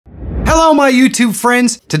Hello my YouTube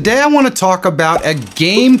friends. Today I want to talk about a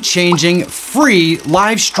game-changing free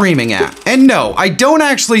live streaming app. And no, I don't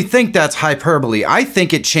actually think that's hyperbole. I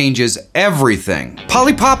think it changes everything.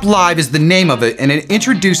 Polypop Live is the name of it, and it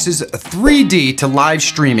introduces 3D to live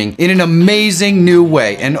streaming in an amazing new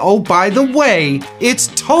way. And oh, by the way, it's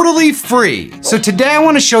totally free. So today I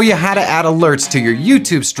want to show you how to add alerts to your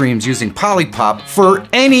YouTube streams using Polypop for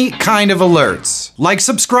any kind of alerts, like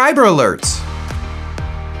subscriber alerts,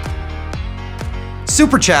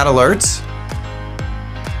 super chat alerts,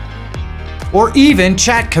 or even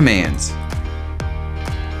chat commands.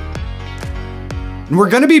 And we're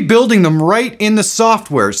gonna be building them right in the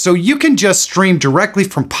software, so you can just stream directly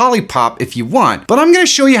from Polypop if you want, but I'm gonna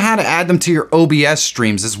show you how to add them to your OBS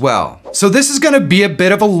streams as well. So this is gonna be a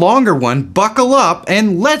bit of a longer one. Buckle up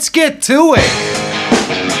and let's get to it.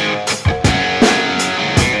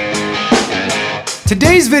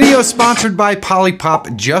 Today's video is sponsored by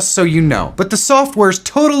Polypop, just so you know. But the software's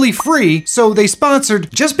totally free, so they sponsored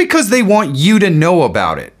just because they want you to know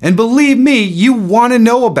about it. And believe me, you want to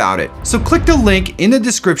know about it. So click the link in the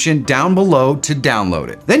description down below to download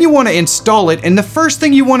it. Then you want to install it, and the first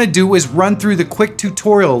thing you want to do is run through the quick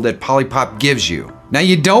tutorial that Polypop gives you. Now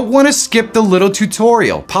you don't want to skip the little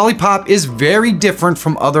tutorial. Polypop is very different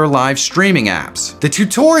from other live streaming apps. The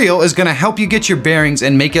tutorial is going to help you get your bearings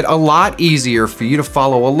and make it a lot easier for you to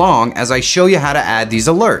follow along as I show you how to add these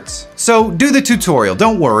alerts. So do the tutorial,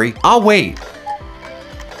 don't worry, I'll wait.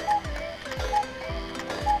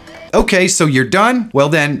 Okay, so you're done? Well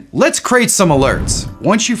then, let's create some alerts.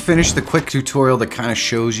 Once you finish the quick tutorial that kind of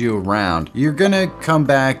shows you around, you're gonna come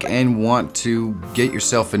back and want to get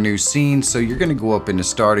yourself a new scene. So you're gonna go up into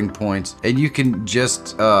starting points and you can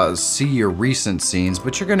just see your recent scenes,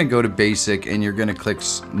 but you're gonna go to basic and you're gonna click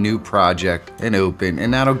new project and open,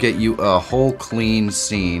 and that'll get you a whole clean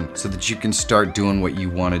scene so that you can start doing what you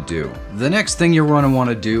wanna do. The next thing you're gonna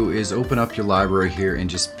wanna do is open up your library here and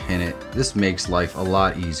just pin it. This makes life a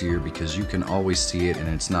lot easier because you can always see it and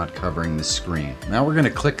it's not covering the screen. Now we're going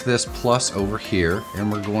to click this plus over here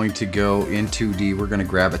and we're going to go in 2D. We're going to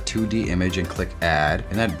grab a 2D image and click add,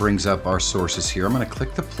 and that brings up our sources here. I'm going to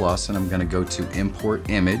click the plus and I'm going to go to import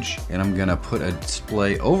image, and I'm going to put a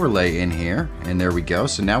display overlay in here, and there we go.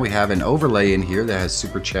 So now we have an overlay in here that has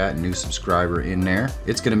super chat and new subscriber in there.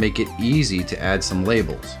 It's going to make it easy to add some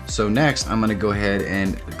labels. So next I'm going to go ahead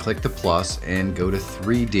and click the plus and go to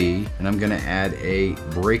 3D, and I'm going to add a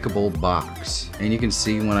breakable box, and you can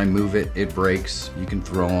see when I move it, it breaks. You can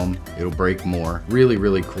throw them, it'll break more.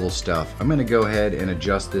 Really cool stuff. I'm gonna go ahead and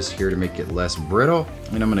adjust this here to make it less brittle,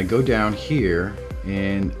 and I'm gonna go down here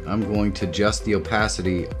and I'm going to adjust the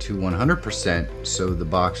opacity to 100% so the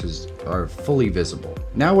boxes are fully visible.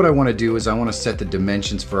 Now what I want to do is I want to set the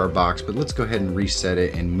dimensions for our box, but let's go ahead and reset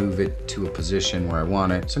it and move it to a position where I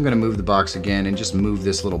want it. So I'm going to move the box again and just move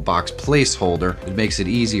this little box placeholder. It makes it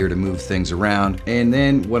easier to move things around. And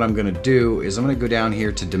then what I'm going to do is I'm going to go down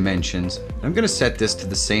here to dimensions. And I'm going to set this to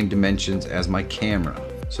the same dimensions as my camera.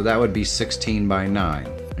 So that would be 16 by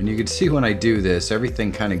 9. And you can see when I do this,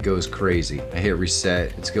 everything kind of goes crazy. I hit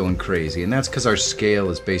reset, it's going crazy. And that's because our scale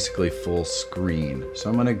is basically full screen. So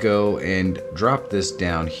I'm gonna go and drop this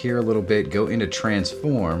down here a little bit, go into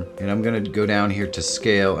transform, and I'm gonna go down here to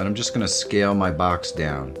scale, and I'm just gonna scale my box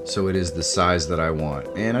down so it is the size that I want.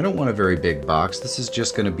 And I don't want a very big box. This is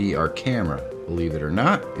just gonna be our camera, believe it or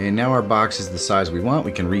not. And now our box is the size we want.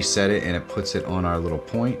 We can reset it and it puts it on our little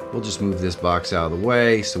point. We'll just move this box out of the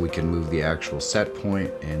way so we can move the actual set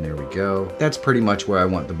point, and there we go. That's pretty much where I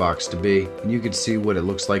want the box to be. And you can see what it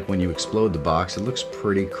looks like when you explode the box. It looks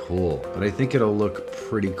pretty cool, but I think it'll look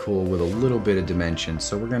pretty cool with a little bit of dimension.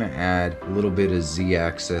 So we're gonna add a little bit of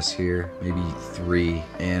Z-axis here, maybe 3,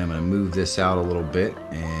 and I'm gonna move this out a little bit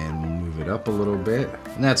and we'll move it up a little bit.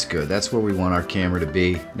 And that's good. That's where we want our camera to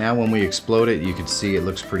be. Now when we explode it, you can see it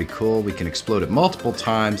looks pretty cool. We can explode it multiple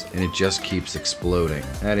times and it just keeps exploding.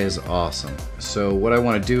 That is awesome. So what I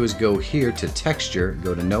want to do is go here to texture,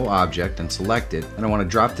 go to no object and select it. And I want to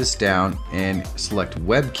drop this down and select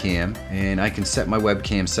webcam, and I can set my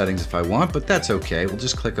webcam settings if I want, but that's okay. We'll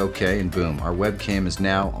just click OK and boom, our webcam is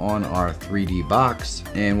now on our 3D box.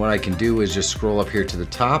 And what I can do is just scroll up here to the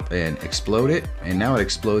top and explode it, and now it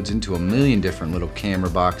explodes into a million different little camera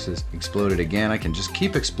boxes. Explode it again. I can just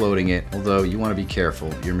keep exploding it, although you want to be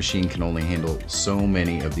careful. Your machine can only handle so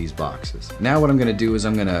many of these boxes. Now what I'm going to do is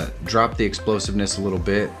I'm going to drop the explosiveness a little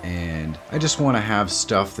bit, and I just want to have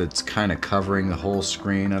stuff that's kind of covering the whole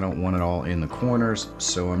screen. I don't want it all in the corners,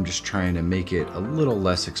 so I'm just trying to make it a little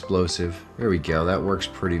less explosive. There we go. That works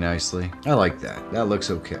pretty nicely. I like that. That looks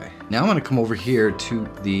okay. Now I'm going to come over here to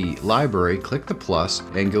the library, click the plus,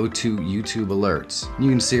 and go to YouTube alerts. You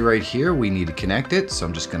can see right here here, we need to connect it. So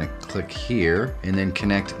I'm just gonna click here and then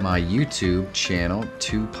connect my YouTube channel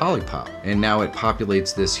to Polypop. And now it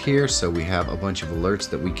populates this here, so we have a bunch of alerts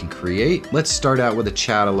that we can create. Let's start out with a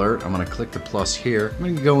chat alert. I'm gonna click the plus here.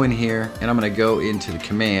 I'm gonna go in here and I'm gonna go into the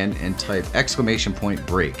command and type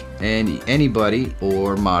 !break. And anybody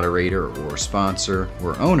or moderator or sponsor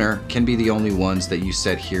or owner can be the only ones that you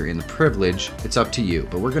set here in the privilege. It's up to you,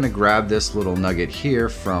 but we're gonna grab this little nugget here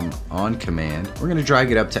from on command. We're gonna drag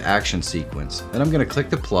it up to action sequence. Then I'm gonna click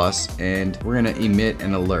the plus and we're gonna emit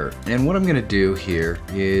an alert. And what I'm gonna do here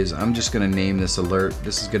is I'm just gonna name this alert.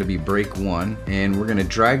 This is gonna be break 1, and we're gonna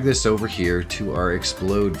drag this over here to our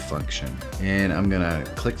explode function. And I'm gonna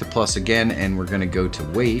click the plus again, and we're gonna go to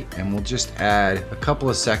wait, and we'll just add a couple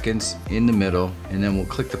of seconds in the middle, and then we'll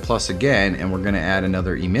click the plus again, and we're gonna add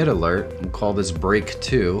another emit alert. We'll call this break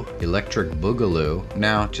 2, electric boogaloo.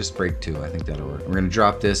 Now just break 2, I think that'll work. We're gonna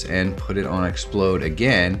drop this and put it on explode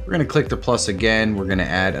again. We're gonna click the plus again. We're gonna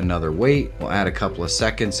add another wait. We'll add a couple of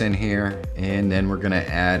seconds in here, and then we're gonna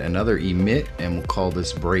add another emit, and we'll call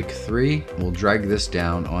this break 3. We'll drag this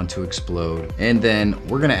down onto explode, and then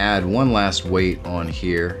we're gonna add one last wait on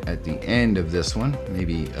here at the end of this one,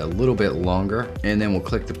 maybe a little bit longer, and then we'll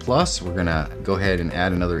click the plus. We're gonna go ahead and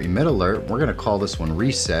add another emit alert. We're gonna call this one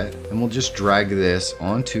reset, and we'll just drag this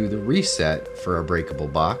onto the reset for a breakable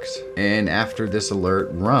box. And after this alert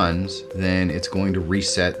runs, then it's going to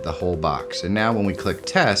reset the whole box. And now when we click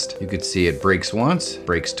test, you can see it breaks once,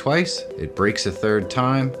 breaks twice, it breaks a third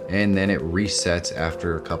time, and then it resets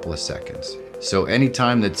after a couple of seconds. So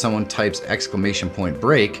anytime that someone types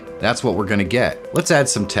 !break, that's what we're gonna get. Let's add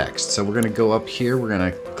some text. So we're gonna go up here, we're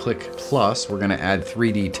gonna click plus, we're gonna add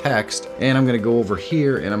 3D text, and I'm gonna go over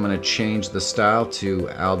here and I'm gonna change the style to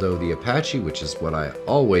Aldo the Apache, which is what I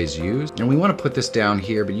always use. And we wanna put this down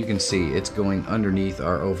here, but you can see it's going underneath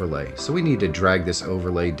our overlay. So we need to drag this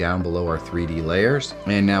overlay down below our 3D layers.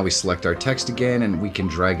 And now we select our text again and we can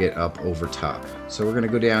drag it up over top. So we're gonna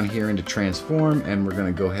go down here into transform, and we're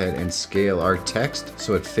gonna go ahead and scale our text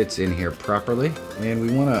so it fits in here properly. And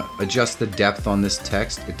we wanna adjust the depth on this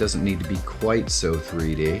text. It doesn't need to be quite so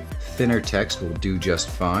 3D. Thinner text will do just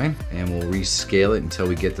fine, and we'll rescale it until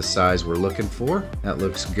we get the size we're looking for. That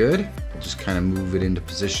looks good. Just kind of move it into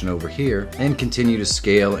position over here and continue to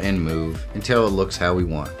scale and move until it looks how we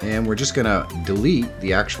want. And we're just gonna delete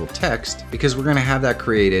the actual text because we're gonna have that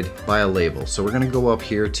created by a label. So we're gonna go up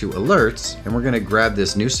here to alerts, and we're gonna grab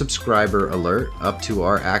this new subscriber alert up to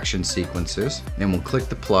our action sequences, and we'll click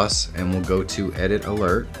the plus and we'll go to edit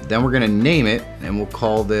alert. Then we're gonna name it and we'll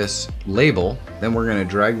call this label. Then we're gonna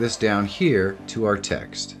drag this down here to our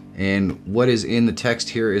text. And what is in the text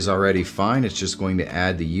here is already fine. It's just going to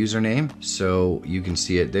add the username. So you can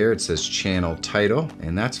see it there. It says channel title,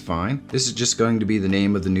 and that's fine. This is just going to be the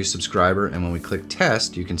name of the new subscriber. And when we click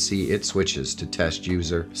test, you can see it switches to test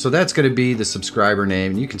user. So that's going to be the subscriber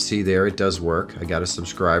name. You can see there it does work. I got a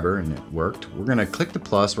subscriber and it worked. We're going to click the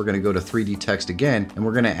plus. We're going to go to 3D text again, and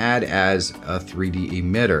we're going to add as a 3D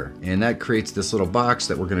emitter. And that creates this little box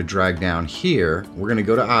that we're going to drag down here. We're going to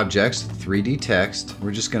go to objects, 3D text.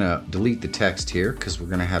 We're just going to delete the text here because we're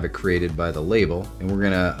going to have it created by the label, and we're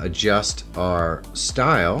going to adjust our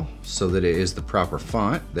style so that it is the proper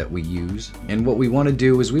font that we use. And what we want to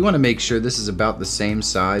do is we want to make sure this is about the same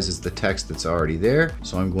size as the text that's already there.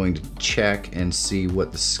 So I'm going to check and see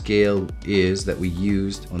what the scale is that we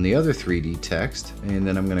used on the other 3D text, and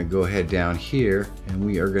then I'm going to go ahead down here and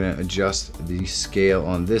we are going to adjust the scale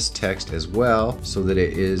on this text as well so that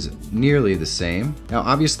it is nearly the same. Now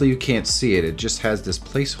obviously you can't see it, it just has this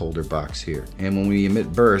placeholder box here, and when we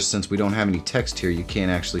emit burst, since we don't have any text here, you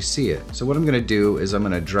can't actually see it. So what I'm going to do is I'm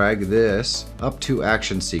going to drag this up to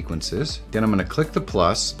action sequences, then I'm going to click the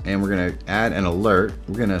plus and we're going to add an alert.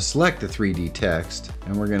 We're going to select the 3D text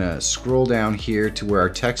and we're going to scroll down here to where our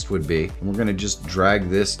text would be, and we're going to just drag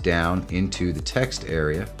this down into the text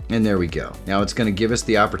area, and there we go. Now it's going to give us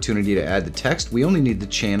the opportunity to add the text. We only need the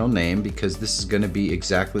channel name because this is going to be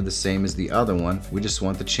exactly the same as the other one. We just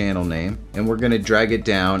want the channel name, and we're going to drag it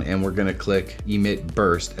down and we're going to click emit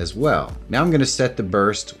burst as well. Now I'm going to set the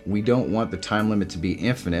burst. We don't want the time limit to be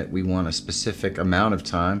infinite. We want a specific amount of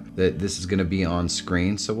time that this is going to be on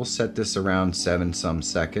screen. So we'll set this around 7 some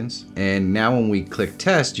seconds. And now when we click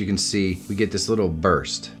test, you can see we get this little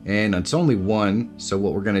burst, and it's only 1. So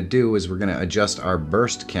what we're going to do is we're going to adjust our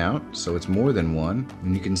burst count so it's more than 1,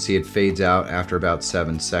 and you can see it fades out after about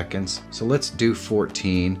 7 seconds. So let's do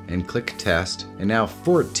 14 and click test, and now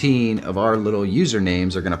 14 of our little usernames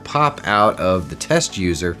frames are gonna pop out of the test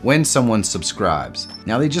user when someone subscribes.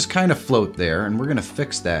 Now they just kind of float there, and we're gonna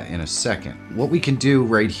fix that in a second. What we can do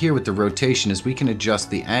right here with the rotation is we can adjust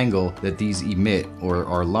the angle that these emit or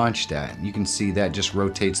are launched at. You can see that just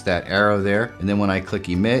rotates that arrow there, and then when I click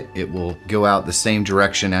emit, it will go out the same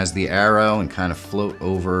direction as the arrow and kind of float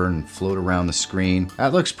over and float around the screen.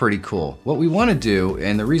 That looks pretty cool. What we want to do,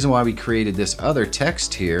 and the reason why we created this other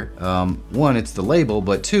text here, one, it's the label,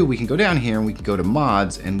 but two, we can go down here and we can go to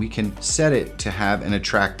mods and we can set it to have an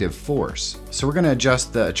attractive force. So we're going to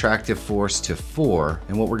adjust the attractive force to 4,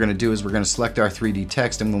 and what we're going to do is we're going to select our 3D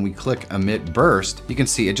text, and when we click emit burst, you can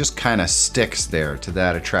see it just kind of sticks there to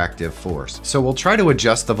that attractive force. So we'll try to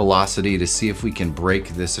adjust the velocity to see if we can break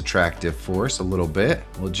this attractive force a little bit.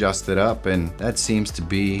 We'll adjust it up, and that seems to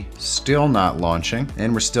be still not launching,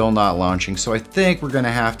 and we're still not launching. So I think we're going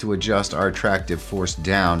to have to adjust our attractive force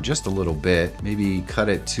down just a little bit, maybe cut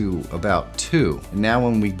it to about 2. And now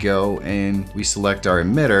when we go and we select our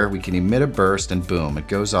emitter, we can emit a burst, and boom, it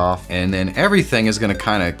goes off, and then everything is going to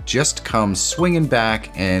kind of just come swinging back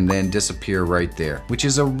and then disappear right there, which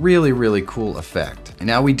is a really, really cool effect. And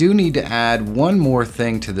now we do need to add one more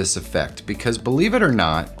thing to this effect, because believe it or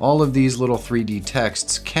not, all of these little 3D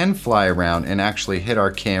texts can fly around and actually hit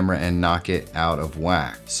our camera and knock it out of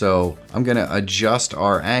whack. So I'm going to adjust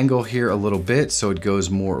our angle here a little bit so it goes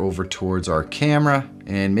more over towards our camera,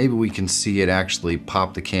 and maybe we can see it actually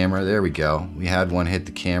pop the camera. There we go. We had one hit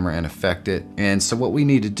the camera and affect it. And so what we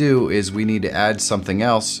need to do is we need to add something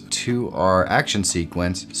else to our action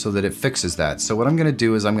sequence so that it fixes that. So what I'm going to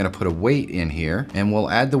do is I'm going to put a wait in here, and we'll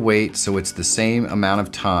add the wait so it's the same amount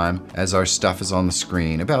of time as our stuff is on the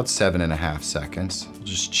screen, about 7.5 seconds. We'll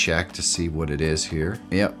just check to see what it is here.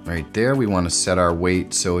 Yep, right there. We want to set our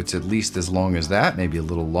wait so it's at least as long as that, maybe a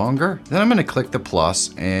little longer. Then I'm going to click the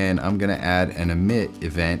plus, and I'm going to add an emit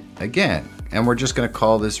event again. And we're just going to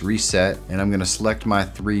call this reset, and I'm going to select my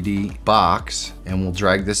 3D box, and we'll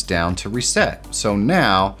drag this down to reset. So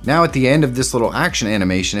now at the end of this little action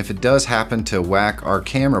animation, if it does happen to whack our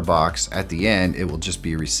camera box at the end, it will just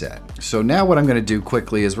be reset. So now what I'm going to do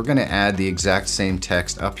quickly is we're going to add the exact same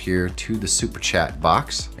text up here to the super chat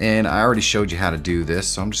box. And I already showed you how to do this,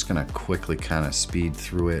 so I'm just going to quickly kind of speed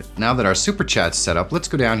through it. Now that our super chat's set up, let's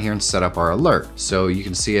go down here and set up our alert. So you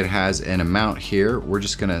can see it has an amount here. We're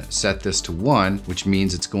just going to set this to 1, which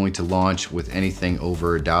means it's going to launch with anything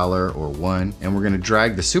over $1 or 1. And we're going to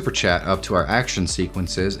drag the super chat up to our action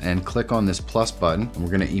sequences and click on this plus button, and we're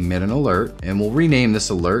going to emit an alert, and we'll rename this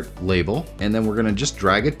alert label, and then we're going to just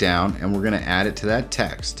drag it down and we're going to add it to that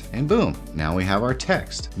text, and boom, now we have our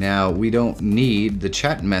text. Now we don't need the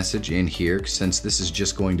chat message in here since this is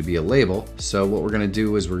just going to be a label. So what we're going to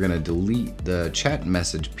do is we're going to delete the chat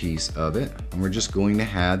message piece of it, and we're just going to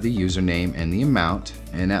have the username and the amount,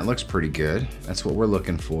 and that looks pretty good. That's what we're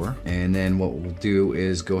looking for. And then what we'll do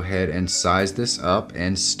is go ahead and size this up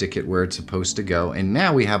and stick it where it's supposed to go. And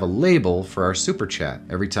now we have a label for our super chat.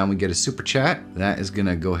 Every time we get a super chat, that is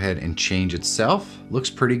gonna go ahead and change itself. Looks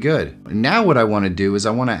pretty good. And now what I wanna do is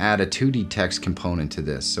I wanna add a 2D text component to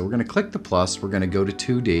this. So we're gonna click the plus, we're gonna go to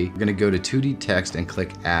 2D, we're gonna go to 2D text and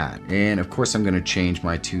click add. And of course I'm gonna change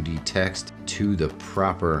my 2D text to the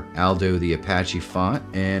proper Aldo the Apache font,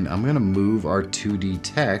 and I'm gonna move our 2D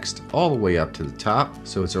text all the way up to the top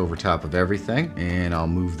so it's over top of everything, and I'll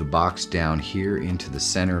move the box down here into the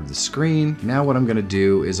center of the screen. Now what I'm gonna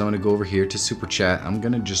do is I'm gonna go over here to super chat. I'm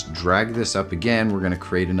gonna just drag this up again. We're gonna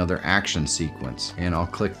create another action sequence, and I'll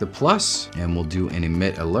click the plus and we'll do an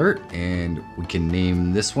emit alert, and we can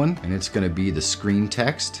name this one, and it's gonna be the screen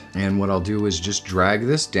text. And what I'll do is just drag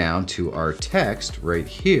this down to our text right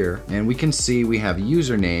here, and we can see we have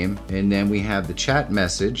username, and then we have the chat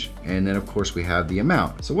message, and then of course we have the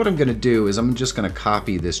amount. So what I'm gonna do is I'm just gonna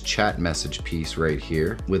copy this chat message piece right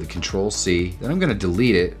here with a Control-C, then I'm gonna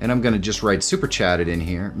delete it, and I'm gonna just write super chatted in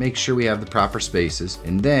here, make sure we have the proper spaces,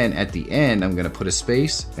 and then at the end I'm gonna put a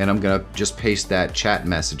space, and I'm gonna just paste that chat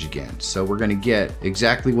message again. So we're gonna get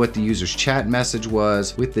exactly what the user's chat message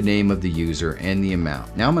was with the name of the user and the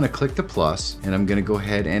amount. Now I'm gonna click the plus, and I'm gonna go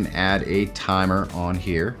ahead and add a timer on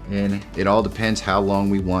here, and it all depends how long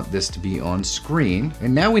we want this to be on screen.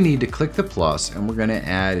 And now we need to click the plus, and we're gonna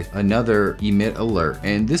add another emit alert,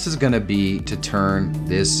 and this is gonna be to turn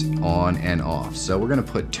this on and off. So we're gonna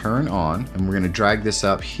put turn on, and we're gonna drag this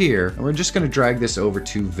up here, and we're just gonna drag this over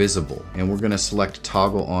to visible, and we're gonna select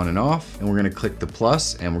toggle on and off, and we're gonna click the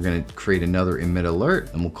plus, and we're gonna create another emit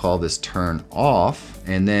alert, and we'll call this turn off.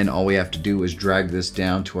 And then all we have to do is drag this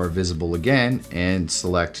down to our visible again and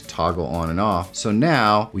select toggle on and off. So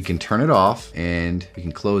now we can turn it off off and we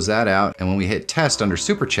can close that out. And when we hit test under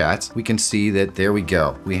super chats, we can see that there we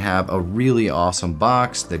go. We have a really awesome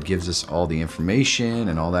box that gives us all the information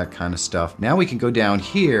and all that kind of stuff. Now we can go down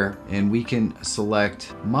here and we can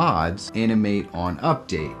select mods, animate on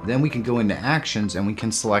update. Then we can go into actions and we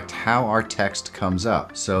can select how our text comes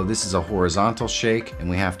up. So this is a horizontal shake and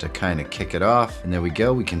we have to kind of kick it off. And there we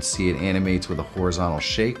go. We can see it animates with a horizontal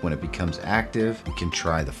shake when it becomes active. We can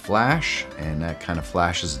try the flash and that kind of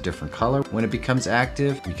flashes a different color. When it becomes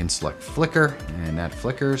active, we can select flicker and that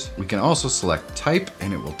flickers. We can also select type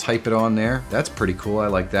and it will type it on there. That's pretty cool. I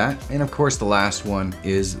like that. And of course, the last one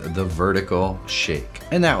is the vertical shake.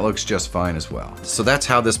 And that looks just fine as well. So that's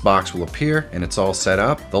how this box will appear and it's all set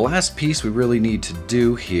up. The last piece we really need to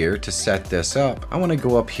do here to set this up, I want to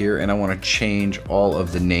go up here and I want to change all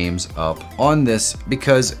of the names up on this,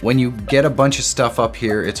 because when you get a bunch of stuff up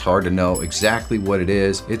here, it's hard to know exactly what it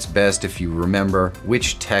is. It's best if you remember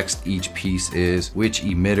which text each piece is, which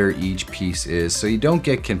emitter each piece is, so you don't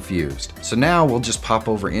get confused. So now we'll just pop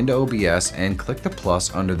over into OBS and click the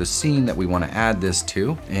plus under the scene that we want to add this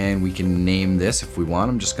to, and we can name this if we want.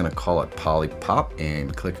 I'm just going to call it Polypop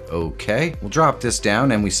and click OK. We'll drop this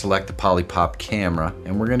down and we select the Polypop camera,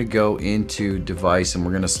 and we're going to go into device and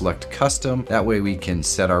we're going to select custom. That way we can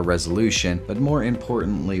set our resolution, but more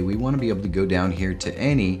importantly, we want to be able to go down here to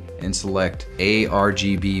any and select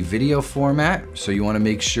ARGB video format. So you want to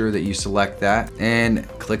make sure that you select that and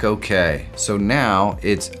click OK. So now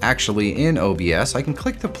it's actually in OBS. I can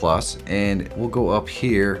click the plus and we'll go up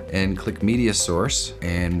here and click media source,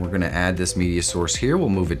 and we're going to add this media source here. We'll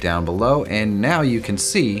move it down below, and now you can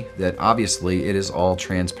see that obviously it is all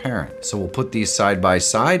transparent. So we'll put these side by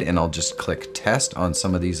side and I'll just click test on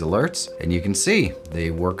some of these alerts, and you can see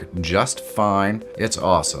they work just fine. It's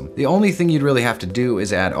awesome. The only thing you'd really have to do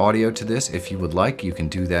is add audio to this. If you would like, you can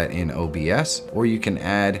do that in OBS, or you can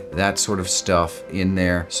add that sort of stuff in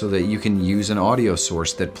there so that you can use an audio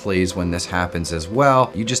source that plays when this happens as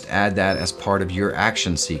well. You just add that as part of your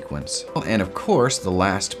action sequence. And of course, the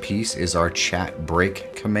last piece is our chat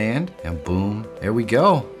break command, and boom, there we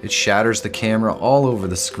go. It shatters the camera all over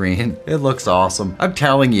the screen. It looks awesome. I'm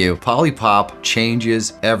telling you, Polypop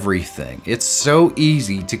changes everything. It's so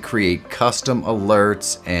easy to create custom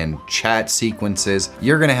alerts and chat sequences.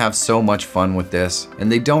 You're gonna have so much fun with this,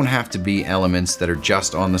 and they don't have to be elements that are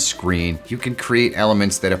just on the screen. You can create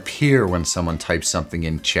elements that appear when someone types something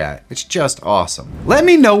in chat. It's just awesome. Let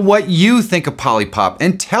me know what you think of Polypop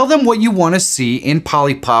and tell them what you want to see in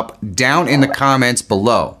Polypop down in the comments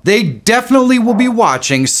below. They definitely will be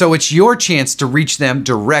watching, so it's your chance to reach them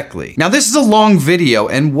directly. Now this is a long video,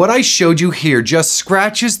 and what I showed you here just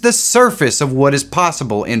scratches the surface of what is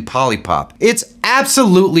possible in Polypop. It's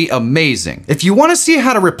absolutely amazing. If you want to see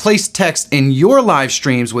how to replace text in your live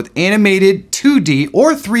streams with animated 2D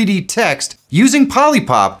or 3D text using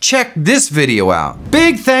Polypop, check this video out.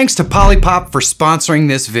 Big thanks to Polypop for sponsoring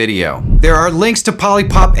this video. There are links to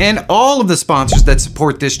Polypop and all of the sponsors that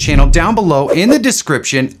support this channel down below in the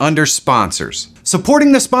description under sponsors.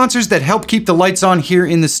 Supporting the sponsors that help keep the lights on here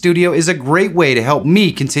in the studio is a great way to help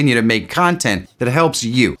me continue to make content that helps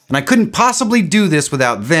you. And I couldn't possibly do this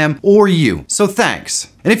without them or you, so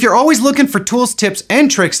thanks. And if you're always looking for tools, tips, and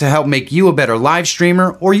tricks to help make you a better live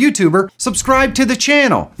streamer or YouTuber, subscribe to the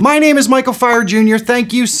channel. My name is Michael Feyrer Jr.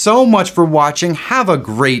 Thank you so much for watching. Have a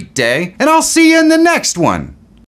great day, and I'll see you in the next one.